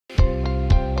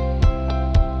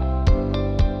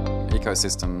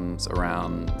ecosystems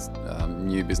around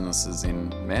new businesses in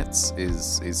METS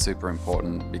is super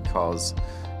important because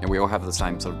we all have the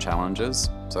same sort of challenges.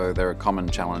 So there are common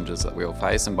challenges that we all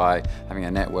face, and by having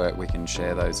a network we can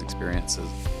share those experiences.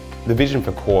 The vision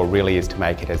for CORE really is to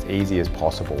make it as easy as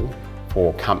possible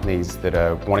for companies that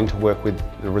are wanting to work with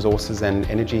the resources and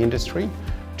energy industry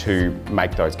to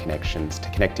make those connections, to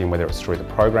connect in whether it's through the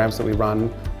programs that we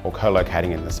run or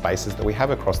co-locating in the spaces that we have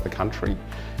across the country,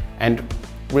 and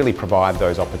really provide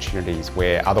those opportunities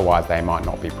where otherwise they might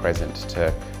not be present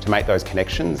to make those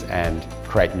connections and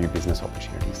create new business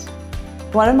opportunities.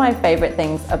 One of my favourite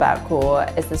things about CORE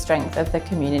is the strength of the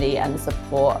community and the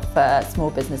support for small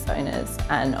business owners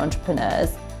and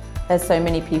entrepreneurs. There's so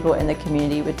many people in the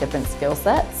community with different skill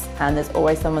sets, and there's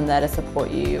always someone there to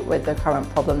support you with the current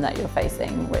problem that you're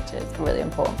facing, which is a really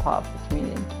important part of the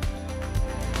community.